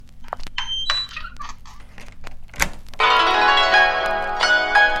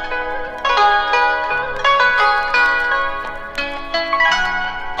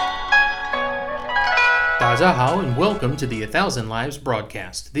Zahao, and welcome to the 1,000 Lives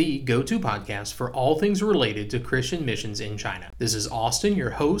broadcast, the go-to podcast for all things related to Christian missions in China. This is Austin,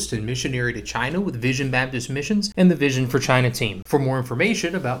 your host and missionary to China with Vision Baptist Missions and the Vision for China team. For more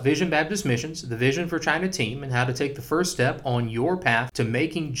information about Vision Baptist Missions, the Vision for China team, and how to take the first step on your path to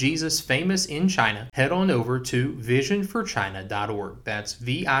making Jesus famous in China, head on over to visionforchina.org. That's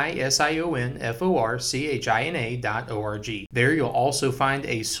visionforchina.org. There you'll also find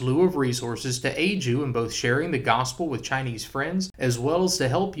a slew of resources to aid you in both sharing the gospel with Chinese friends, as well as to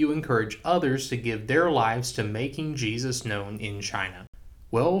help you encourage others to give their lives to making Jesus known in China.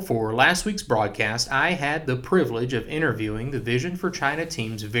 Well, for last week's broadcast, I had the privilege of interviewing the Vision for China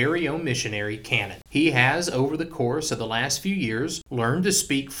team's very own missionary, Cannon. He has, over the course of the last few years, learned to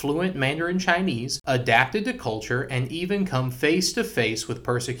speak fluent Mandarin Chinese, adapted to culture, and even come face to face with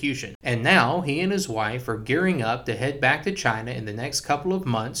persecution. And now, he and his wife are gearing up to head back to China in the next couple of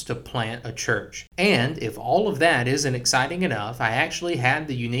months to plant a church. And if all of that isn't exciting enough, I actually had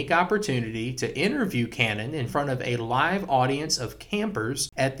the unique opportunity to interview Cannon in front of a live audience of campers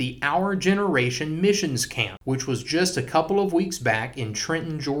at the Our Generation Missions Camp, which was just a couple of weeks back in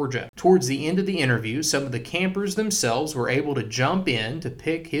Trenton, Georgia. Towards the end of the interview, some of the campers themselves were able to jump in to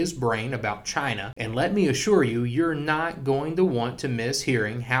pick his brain about China, and let me assure you, you're not going to want to miss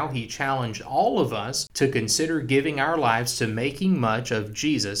hearing how he challenged all of us to consider giving our lives to making much of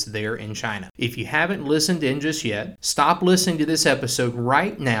Jesus there in China. If you haven't listened in just yet, stop listening to this episode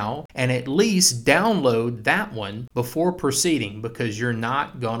right now and at least download that one before proceeding, because you're not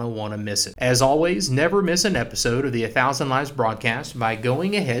gonna want to miss it. As always, never miss an episode of the 1,000 Lives broadcast by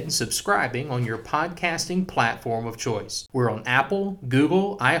going ahead and subscribing on your podcasting platform of choice. We're on Apple,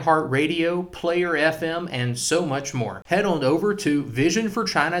 Google, iHeartRadio, Player FM, and so much more. Head on over to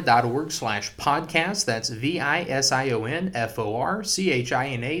visionforchina.org/podcast. That's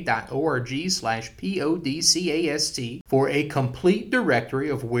visionforchina.org/podcast for a complete directory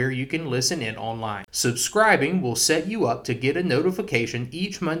of where you can listen in online. Subscribing will set you up to get a notification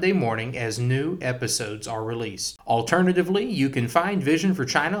each Monday morning as new episodes are released. Alternatively, you can find Vision for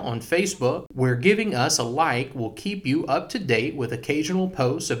China on Facebook, where giving us a like will keep you up to date with occasional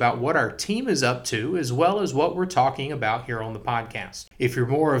posts about what our team is up to, as well as what we're talking about here on the podcast. If you're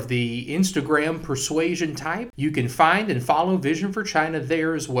more of the Instagram persuasion type, you can find and follow Vision for China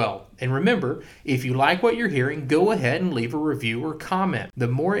there as well. And remember, if you like what you're hearing, go ahead and leave a review or comment. The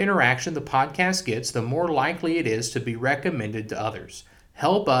more interaction the podcast gets, the more likely it is to be recommended to others.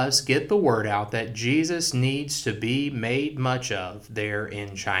 Help us get the word out that Jesus needs to be made much of there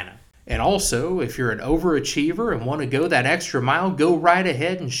in China. And also, if you're an overachiever and want to go that extra mile, go right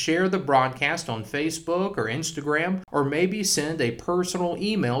ahead and share the broadcast on Facebook or Instagram, or maybe send a personal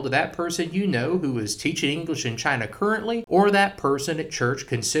email to that person you know who is teaching English in China currently, or that person at church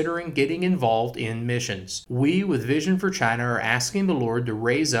considering getting involved in missions. We with Vision for China are asking the Lord to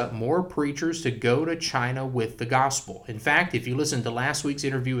raise up more preachers to go to China with the gospel. In fact, if you listened to last week's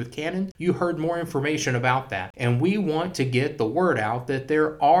interview with Cannon, you heard more information about that. And we want to get the word out that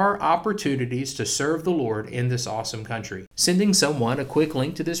there are opportunities to serve the Lord in this awesome country. Sending someone a quick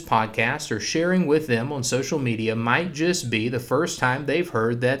link to this podcast or sharing with them on social media might just be the first time they've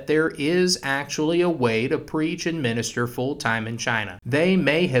heard that there is actually a way to preach and minister full-time in China. They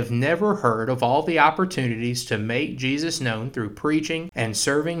may have never heard of all the opportunities to make Jesus known through preaching and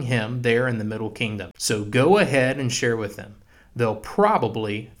serving Him there in the Middle Kingdom. So go ahead and share with them. They'll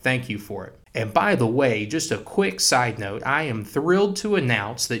probably thank you for it. And by the way, just a quick side note, I am thrilled to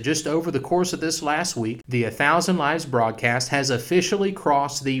announce that just over the course of this last week, the 1,000 Lives broadcast has officially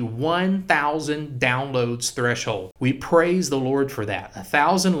crossed the 1,000 downloads threshold. We praise the Lord for that.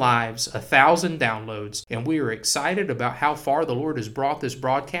 1,000 lives, 1,000 downloads, and we are excited about how far the Lord has brought this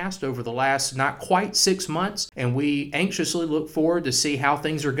broadcast over the last not quite 6 months, and we anxiously look forward to see how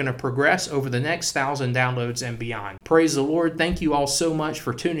things are going to progress over the next 1,000 downloads and beyond. Praise the Lord. Thank you all so much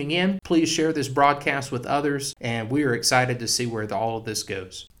for tuning in. Please share this broadcast with others, and we are excited to see where all of this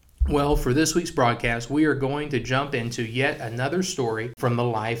goes. Well, for this week's broadcast, we are going to jump into yet another story from the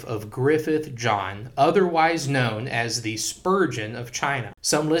life of Griffith John, otherwise known as the Spurgeon of China.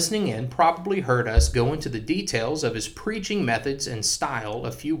 Some listening in probably heard us go into the details of his preaching methods and style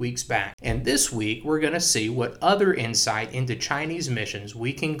a few weeks back. And this week, we're going to see what other insight into Chinese missions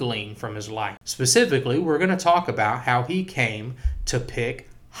we can glean from his life. Specifically, we're going to talk about how he came to pick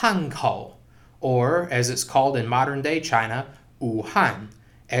Hankou, or as it's called in modern-day China, Wuhan,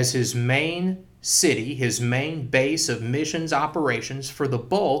 as his main city, his main base of missions operations for the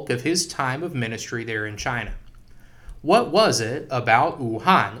bulk of his time of ministry there in China. What was it about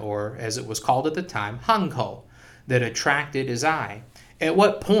Wuhan, or as it was called at the time, Hankou, that attracted his eye? At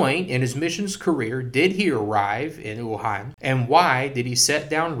what point in his missions career did he arrive in Wuhan, and why did he set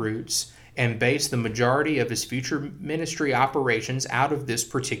down roots and base the majority of his future ministry operations out of this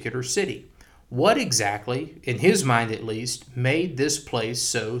particular city? What exactly, in his mind at least, made this place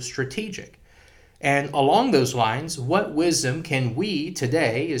so strategic? And along those lines, what wisdom can we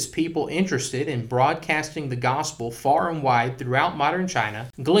today, as people interested in broadcasting the gospel far and wide throughout modern China,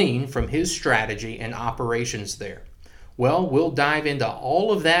 glean from his strategy and operations there? Well, we'll dive into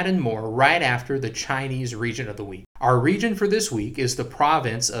all of that and more right after the Chinese region of the week. Our region for this week is the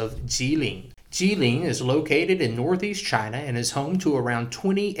province of Jilin. Jilin is located in northeast China and is home to around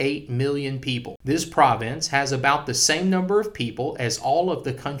 28 million people. This province has about the same number of people as all of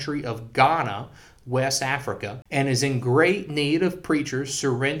the country of Ghana, West Africa, and is in great need of preachers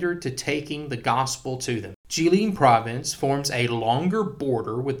surrendered to taking the gospel to them. Jilin province forms a longer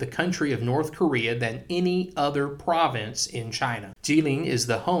border with the country of North Korea than any other province in China. Jilin is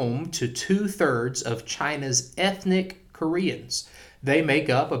the home to 2/3 of China's ethnic Koreans. They make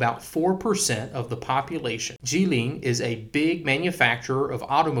up about 4% of the population. Jilin is a big manufacturer of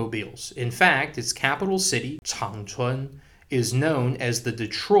automobiles. In fact, its capital city, Changchun, is known as the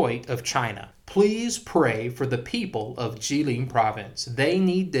Detroit of China. Please pray for the people of Jilin province. They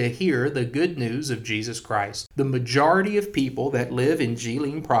need to hear the good news of Jesus Christ. The majority of people that live in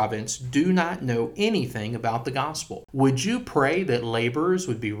Jilin province do not know anything about the gospel. Would you pray that laborers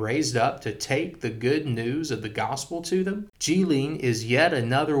would be raised up to take the good news of the gospel to them? Jilin is yet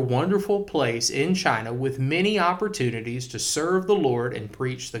another wonderful place in China with many opportunities to serve the Lord and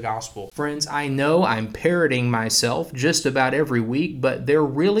preach the gospel. Friends, I know I'm parroting myself just about every week, but there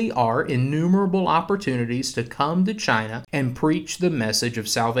really are innumerable opportunities to come to China and preach the message of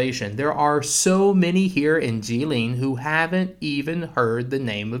salvation. There are so many here in Jilin who haven't even heard the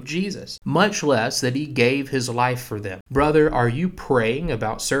name of Jesus, much less that he gave his life for them. Brother, are you praying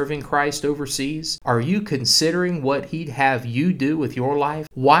about serving Christ overseas? Are you considering what he'd have you do with your life?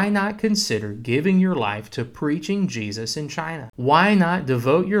 Why not consider giving your life to preaching Jesus in China? Why not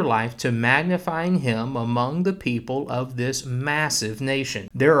devote your life to magnifying him among the people of this massive nation?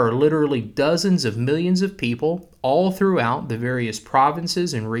 There are literally dozens of millions of people all throughout the various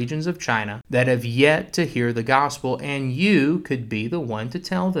provinces and regions of China that have yet to hear the gospel, and you could be the one to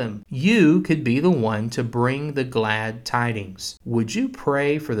tell them. You could be the one to bring the glad tidings. Would you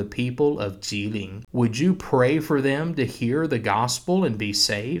pray for the people of Jilin? Would you pray for them to hear the gospel and be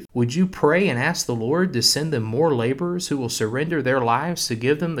saved? Would you pray and ask the Lord to send them more laborers who will surrender their lives to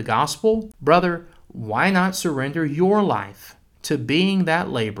give them the gospel? Brother, why not surrender your life to being that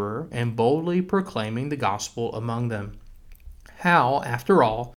laborer and boldly proclaiming the gospel among them? How, after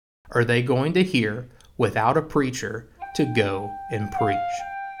all, are they going to hear without a preacher to go and preach?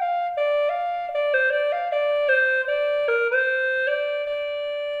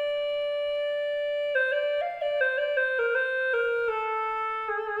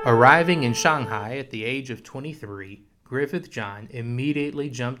 Arriving in Shanghai at the age of 23, Griffith John immediately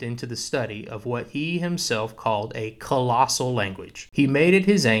jumped into the study of what he himself called a colossal language. He made it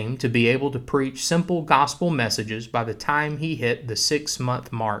his aim to be able to preach simple gospel messages by the time he hit the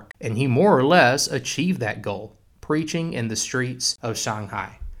 6-month mark, and he more or less achieved that goal, preaching in the streets of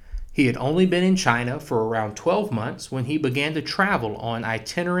Shanghai. He had only been in China for around 12 months when he began to travel on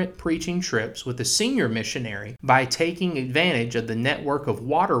itinerant preaching trips with a senior missionary by taking advantage of the network of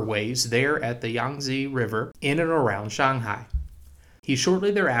waterways there at the Yangtze River in and around Shanghai. He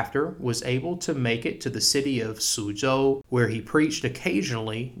shortly thereafter was able to make it to the city of Suzhou, where he preached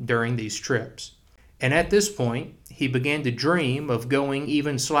occasionally during these trips. And at this point, he began to dream of going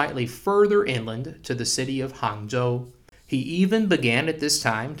even slightly further inland to the city of Hangzhou. He even began at this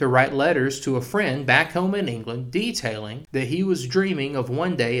time to write letters to a friend back home in England detailing that he was dreaming of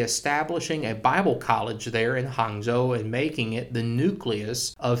one day establishing a Bible college there in Hangzhou and making it the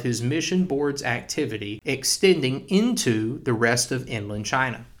nucleus of his mission board's activity, extending into the rest of inland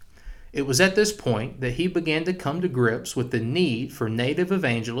China. It was at this point that he began to come to grips with the need for native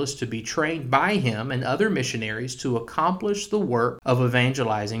evangelists to be trained by him and other missionaries to accomplish the work of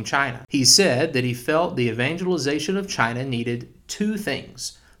evangelizing China. He said that he felt the evangelization of China needed two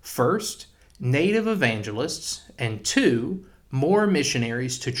things. First, native evangelists, and two, more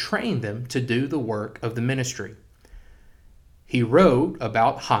missionaries to train them to do the work of the ministry. He wrote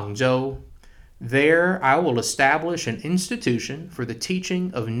about Hangzhou. There I will establish an institution for the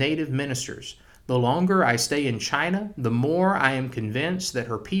teaching of native ministers. The longer I stay in China, the more I am convinced that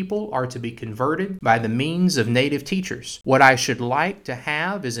her people are to be converted by the means of native teachers. What I should like to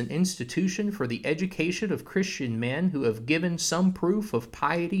have is an institution for the education of Christian men who have given some proof of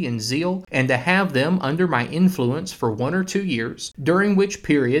piety and zeal, and to have them under my influence for 1 or 2 years, during which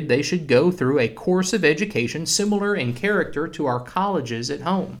period they should go through a course of education similar in character to our colleges at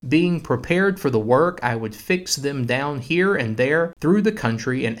home. Being prepared for the work, I would fix them down here and there through the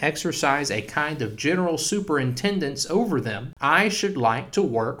country and exercise a kind of general superintendence over them. I should like to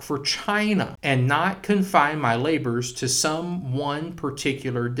work for China and not confine my labors to some one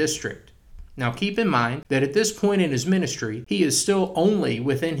particular district. Now keep in mind that at this point in his ministry, he is still only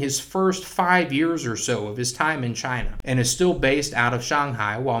within his first 5 years or so of his time in China and is still based out of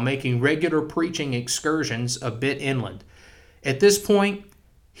Shanghai while making regular preaching excursions a bit inland. At this point,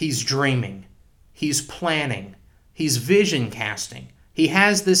 he's dreaming, he's planning, he's vision casting. He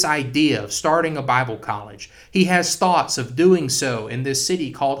has this idea of starting a Bible college. He has thoughts of doing so in this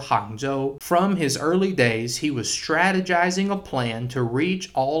city called Hangzhou. From his early days, he was strategizing a plan to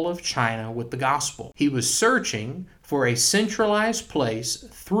reach all of China with the gospel. He was searching for a centralized place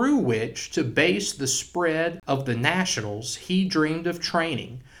through which to base the spread of the nationals he dreamed of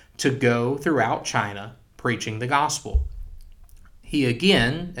training to go throughout China preaching the gospel. He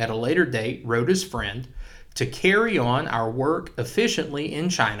again, at a later date, wrote his friend, "To carry on our work efficiently in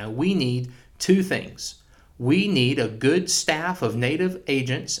China, we need 2 things. We need a good staff of native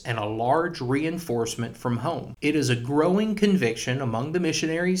agents and a large reinforcement from home. It is a growing conviction among the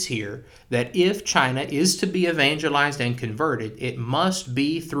missionaries here that if China is to be evangelized and converted, it must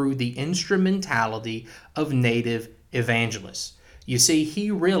be through the instrumentality of native evangelists." You see, he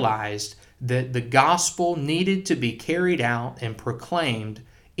realized that the gospel needed to be carried out and proclaimed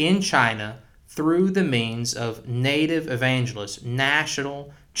in China through the means of native evangelists,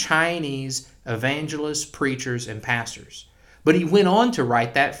 national Chinese evangelists, preachers, and pastors. But he went on to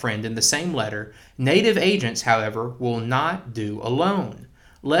write that friend in the same letter, "Native agents, however, will not do alone.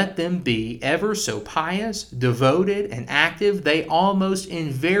 Let them be ever so pious, devoted, and active. They almost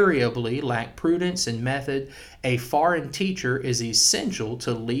invariably lack prudence and method. A foreign teacher is essential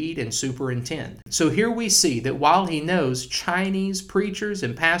to lead and superintend." So here we see that while he knows Chinese preachers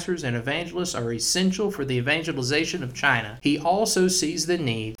and pastors and evangelists are essential for the evangelization of China, he also sees the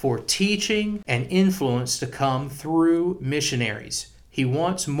need for teaching and influence to come through missionaries. He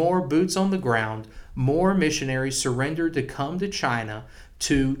wants more boots on the ground, more missionaries surrendered to come to China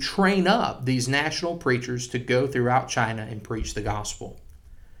to train up these national preachers to go throughout China and preach the gospel.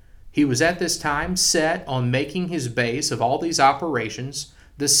 He was at this time set on making his base of all these operations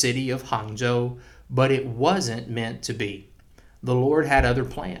the city of Hangzhou, but it wasn't meant to be. The Lord had other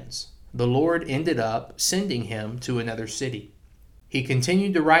plans. The Lord ended up sending him to another city. He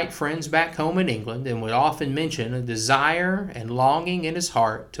continued to write friends back home in England and would often mention a desire and longing in his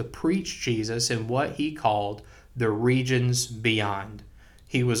heart to preach Jesus in what he called the regions beyond.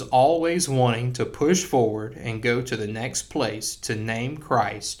 He was always wanting to push forward and go to the next place to name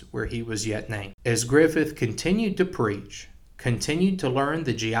Christ where he was yet named. As Griffith continued to preach, continued to learn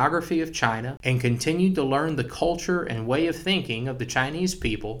the geography of China, and continued to learn the culture and way of thinking of the Chinese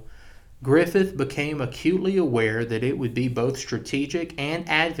people, Griffith became acutely aware that it would be both strategic and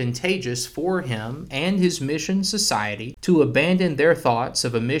advantageous for him and his mission society to abandon their thoughts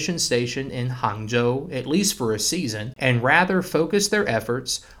of a mission station in Hangzhou, at least for a season, and rather focus their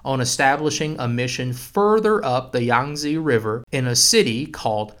efforts on establishing a mission further up the Yangtze River in a city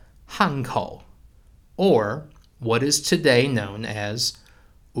called Hankou, or what is today known as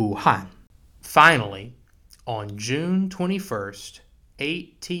Wuhan. Finally, on June 21st,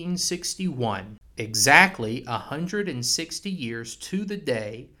 1861, exactly 160 years to the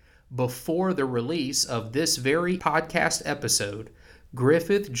day before the release of this very podcast episode,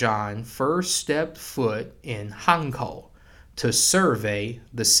 Griffith John first stepped foot in Hankou to survey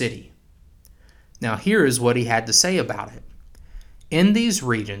the city. Now here is what he had to say about it. In these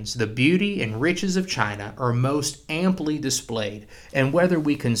regions, the beauty and riches of China are most amply displayed, and whether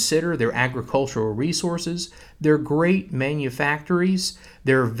we consider their agricultural resources, their great manufactories,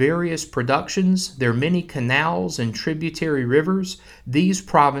 their various productions, their many canals and tributary rivers, these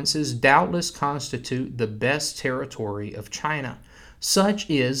provinces doubtless constitute the best territory of China. Such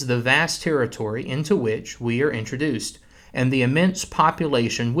is the vast territory into which we are introduced, and the immense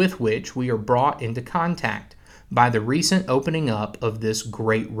population with which we are brought into contact by the recent opening up of this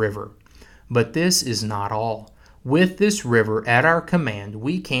great river. But this is not all. With this river at our command,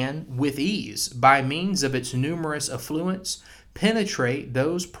 we can, with ease, by means of its numerous affluents, penetrate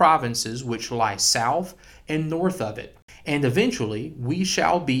those provinces which lie south and north of it, and eventually we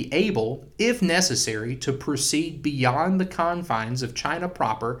shall be able, if necessary, to proceed beyond the confines of China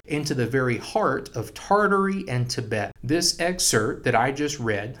proper into the very heart of Tartary and Tibet. This excerpt that I just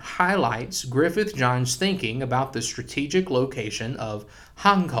read highlights Griffith John's thinking about the strategic location of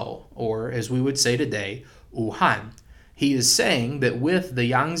Hankou, or as we would say today, Wuhan. He is saying that with the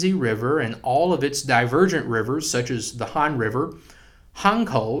Yangtze River and all of its divergent rivers, such as the Han River,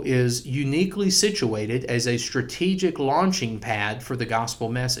 Hankou is uniquely situated as a strategic launching pad for the gospel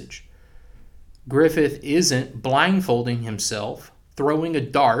message. Griffith isn't blindfolding himself, throwing a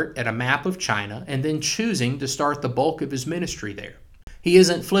dart at a map of China, and then choosing to start the bulk of his ministry there. He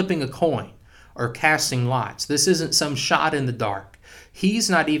isn't flipping a coin or casting lots. This isn't some shot in the dark. He's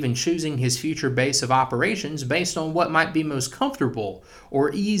not even choosing his future base of operations based on what might be most comfortable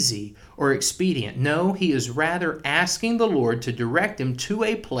or easy or expedient. No, he is rather asking the Lord to direct him to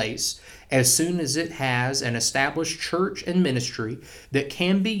a place as soon as it has an established church and ministry that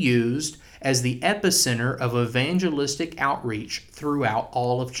can be used as the epicenter of evangelistic outreach throughout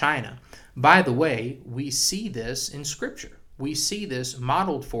all of China. By the way, we see this in Scripture. We see this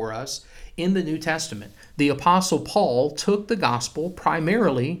modeled for us in the New Testament. The Apostle Paul took the gospel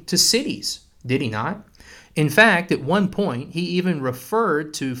primarily to cities, did he not? In fact, at one point, he even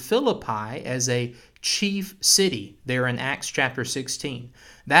referred to Philippi as a chief city there in Acts chapter 16.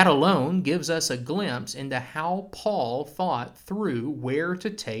 That alone gives us a glimpse into how Paul thought through where to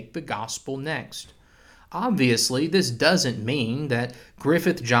take the gospel next. Obviously, this doesn't mean that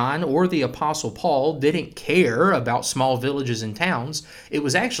Griffith John or the Apostle Paul didn't care about small villages and towns. It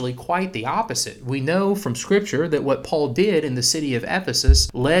was actually quite the opposite. We know from Scripture that what Paul did in the city of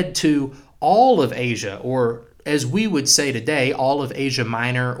Ephesus led to all of Asia, or as we would say today, all of Asia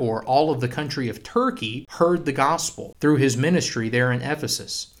Minor or all of the country of Turkey heard the gospel through his ministry there in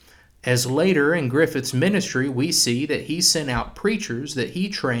Ephesus. As later in Griffith's ministry, we see that he sent out preachers that he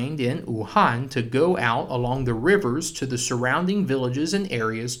trained in Wuhan to go out along the rivers to the surrounding villages and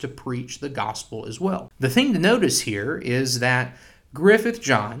areas to preach the gospel as well. The thing to notice here is that Griffith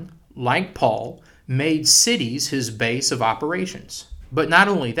John, like Paul, made cities his base of operations. But not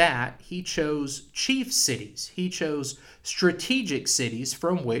only that, he chose chief cities. He chose strategic cities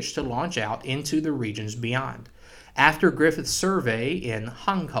from which to launch out into the regions beyond. After Griffith's survey in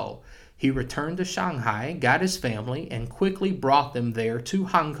Hankou, he returned to Shanghai, got his family, and quickly brought them there to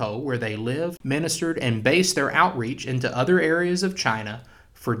Hankou, where they lived, ministered, and based their outreach into other areas of China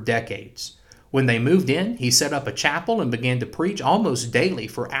for decades. When they moved in, he set up a chapel and began to preach almost daily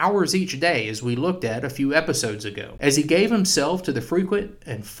for hours each day, as we looked at a few episodes ago. As he gave himself to the frequent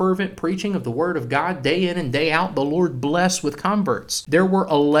and fervent preaching of the Word of God day in and day out, the Lord blessed with converts. There were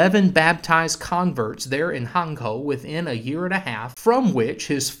 11 baptized converts there in Hankou within a year and a half, from which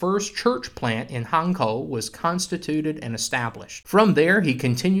his first church plant in Hankou was constituted and established. From there, he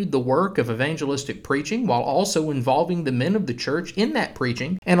continued the work of evangelistic preaching while also involving the men of the church in that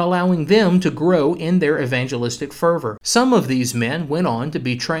preaching and allowing them to grow in their evangelistic fervor. Some of these men went on to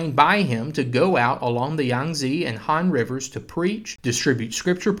be trained by him to go out along the Yangtze and Han rivers to preach, distribute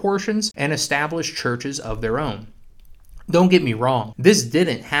scripture portions, and establish churches of their own. Don't get me wrong, this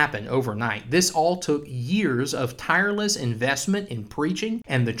didn't happen overnight. This all took years of tireless investment in preaching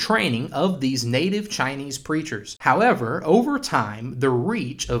and the training of these native Chinese preachers. However, over time, the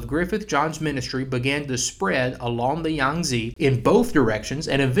reach of Griffith John's ministry began to spread along the Yangtze in both directions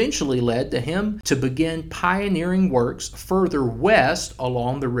and eventually led to him to begin pioneering works further west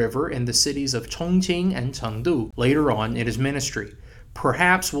along the river in the cities of Chongqing and Chengdu later on in his ministry.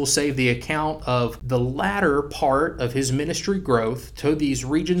 Perhaps we'll save the account of the latter part of his ministry growth to these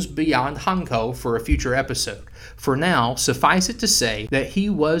regions beyond Hankou for a future episode. For now, suffice it to say that he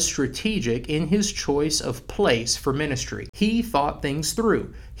was strategic in his choice of place for ministry. He thought things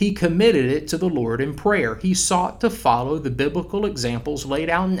through. He committed it to the Lord in prayer. He sought to follow the biblical examples laid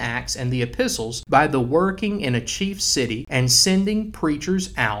out in Acts and the epistles by the working in a chief city and sending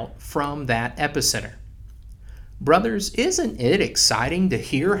preachers out from that epicenter. Brothers, isn't it exciting to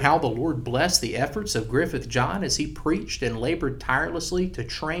hear how the Lord blessed the efforts of Griffith John as he preached and labored tirelessly to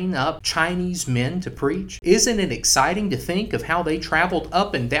train up Chinese men to preach? Isn't it exciting to think of how they traveled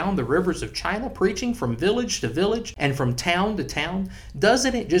up and down the rivers of China, preaching from village to village and from town to town?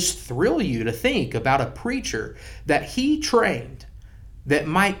 Doesn't it just thrill you to think about a preacher that he trained that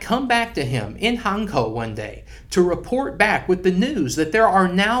might come back to him in Hankou one day to report back with the news that there are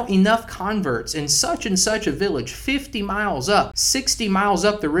now enough converts in such and such a village 50 miles up, 60 miles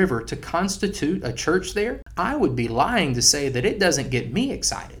up the river to constitute a church there? I would be lying to say that it doesn't get me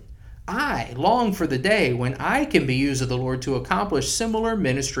excited. I long for the day when I can be used of the Lord to accomplish similar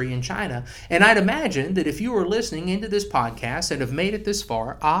ministry in China. And I'd imagine that if you are listening into this podcast and have made it this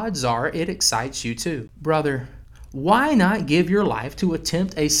far, odds are it excites you too. Brother, why not give your life to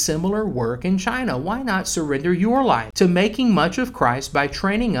attempt a similar work in China? Why not surrender your life to making much of Christ by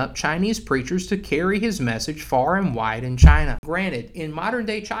training up Chinese preachers to carry his message far and wide in China? Granted, in modern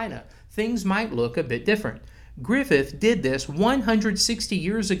day China, things might look a bit different. Griffith did this 160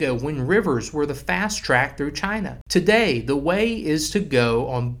 years ago when rivers were the fast track through China. Today, the way is to go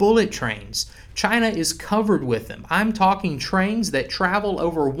on bullet trains. China is covered with them. I'm talking trains that travel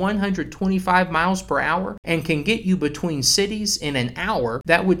over 125 miles per hour and can get you between cities in an hour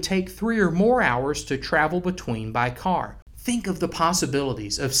that would take 3 or more hours to travel between by car. Think of the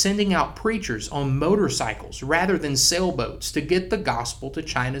possibilities of sending out preachers on motorcycles rather than sailboats to get the gospel to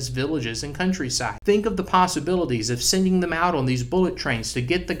China's villages and countryside. Think of the possibilities of sending them out on these bullet trains to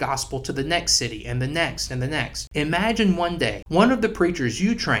get the gospel to the next city and the next and the next. Imagine one day, one of the preachers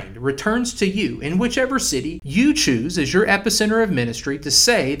you trained returns to you in whichever city you choose as your epicenter of ministry to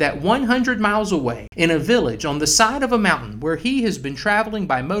say that 100 miles away, in a village on the side of a mountain where he has been traveling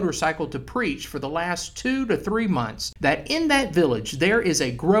by motorcycle to preach for the last 2 to 3 months, that in that village there is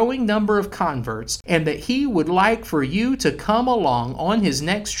a growing number of converts and that he would like for you to come along on his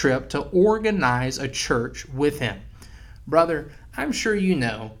next trip to organize a church with him. Brother, I'm sure you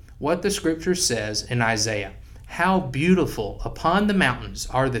know what the scripture says in Isaiah. How beautiful upon the mountains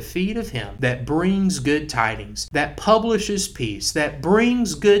are the feet of him that brings good tidings, that publishes peace, that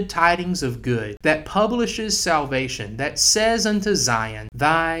brings good tidings of good, that publishes salvation, that says unto Zion,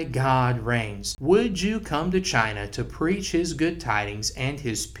 thy God reigns. Would you come to China to preach his good tidings and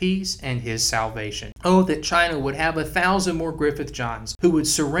his peace and his salvation? Oh, that China would have 1,000 more Griffith Johns who would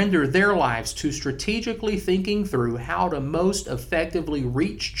surrender their lives to strategically thinking through how to most effectively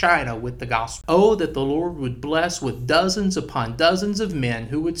reach China with the gospel. Oh, that the Lord would bless with dozens upon dozens of men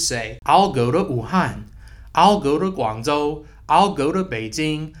who would say, I'll go to Wuhan, I'll go to Guangzhou, I'll go to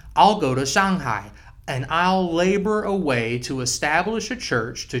Beijing, I'll go to Shanghai, and I'll labor away to establish a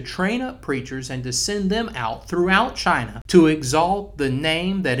church, to train up preachers, and to send them out throughout China to exalt the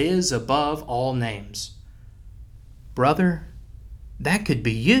name that is above all names. Brother, that could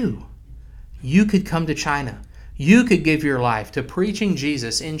be you. You could come to China. You could give your life to preaching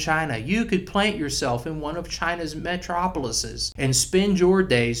Jesus in China. You could plant yourself in one of China's metropolises and spend your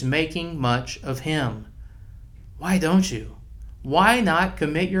days making much of him. Why don't you? Why not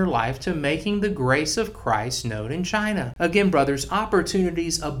commit your life to making the grace of Christ known in China? Again, brothers,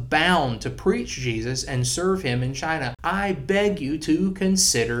 opportunities abound to preach Jesus and serve him in China. I beg you to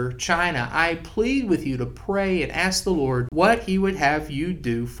consider China. I plead with you to pray and ask the Lord what he would have you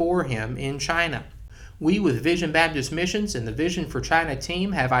do for him in China. We with Vision Baptist Missions and the Vision for China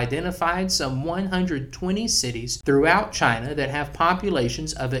team have identified some 120 cities throughout China that have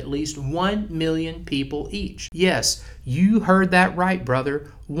populations of at least 1 million people each. Yes, you heard that right,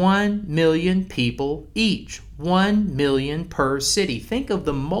 brother. 1 million people each. 1 million per city. Think of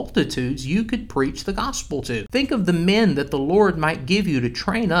the multitudes you could preach the gospel to. Think of the men that the Lord might give you to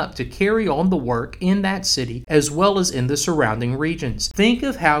train up to carry on the work in that city as well as in the surrounding regions. Think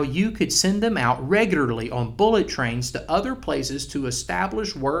of how you could send them out regularly on bullet trains to other places to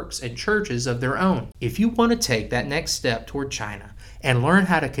establish works and churches of their own. If you want to take that next step toward China and learn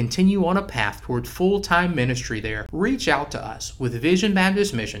how to continue on a path toward full-time ministry there, reach out to us with Vision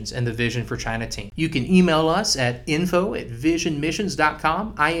Baptist Missions and the Vision for China team. You can email us at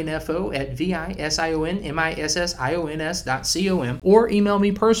info@visionmissions.com, info@visionmissions.com, or email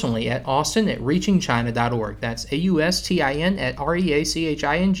me personally at austin@reachingchina.org. That's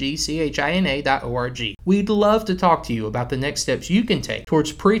AUSTIN@REACHINGCHINA.org. We'd love to talk to you about the next steps you can take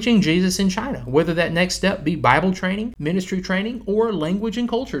towards preaching Jesus in China, whether that next step be Bible training, ministry training, or language and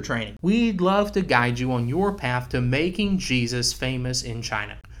culture training. We'd love to guide you on your path to making Jesus famous in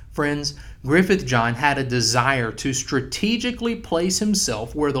China. Friends, Griffith John had a desire to strategically place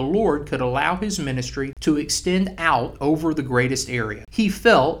himself where the Lord could allow his ministry to extend out over the greatest area. He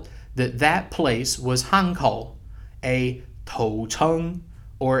felt that that place was Hankou, a Toucheng,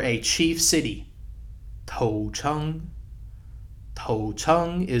 or a chief city. Toucheng.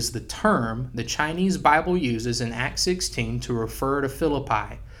 Toucheng is the term the Chinese Bible uses in Acts 16 to refer to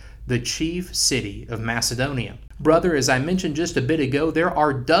Philippi, the chief city of Macedonia. Brother, as I mentioned just a bit ago, there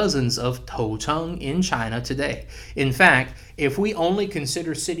are dozens of Toucheng in China today. In fact, if we only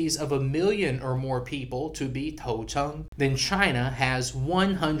consider cities of 1 million or more people to be Toucheng, then China has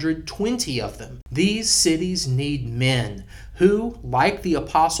 120 of them. These cities need men who, like the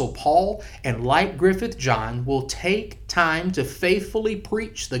Apostle Paul and like Griffith John, will take time to faithfully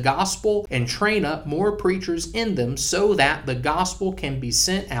preach the gospel and train up more preachers in them so that the gospel can be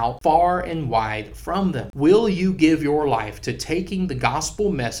sent out far and wide from them. Will you give your life to taking the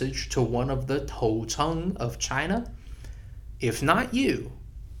gospel message to one of the Toucheng of China? If not you,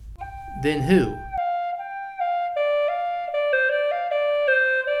 then who?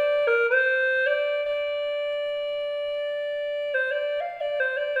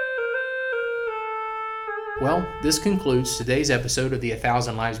 Well, this concludes today's episode of the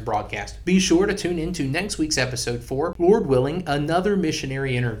 1,000 Lives broadcast. Be sure to tune in to next week's episode for, Lord willing, another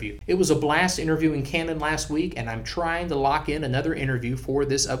missionary interview. It was a blast interviewing Cannon last week, and I'm trying to lock in another interview for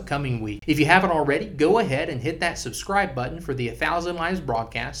this upcoming week. If you haven't already, go ahead and hit that subscribe button for the 1,000 Lives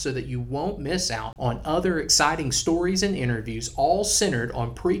broadcast so that you won't miss out on other exciting stories and interviews, all centered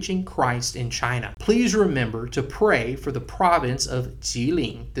on preaching Christ in China. Please remember to pray for the province of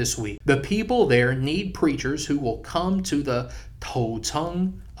Jilin this week. The people there need preachers who will come to the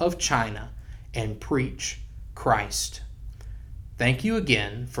Toucheng of China and preach Christ. Thank you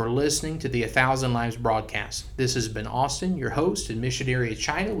again for listening to the 1,000 Lives broadcast. This has been Austin, your host and missionary of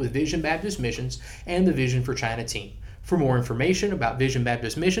China with Vision Baptist Missions and the Vision for China team. For more information about Vision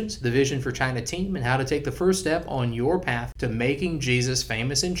Baptist Missions, the Vision for China team, and how to take the first step on your path to making Jesus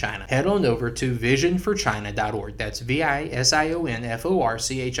famous in China, head on over to visionforchina.org. That's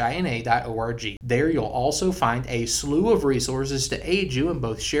visionforchina.org. There you'll also find a slew of resources to aid you in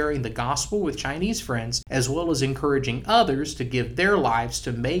both sharing the gospel with Chinese friends as well as encouraging others to give their lives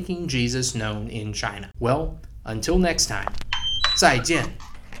to making Jesus known in China. Well, until next time, 再见.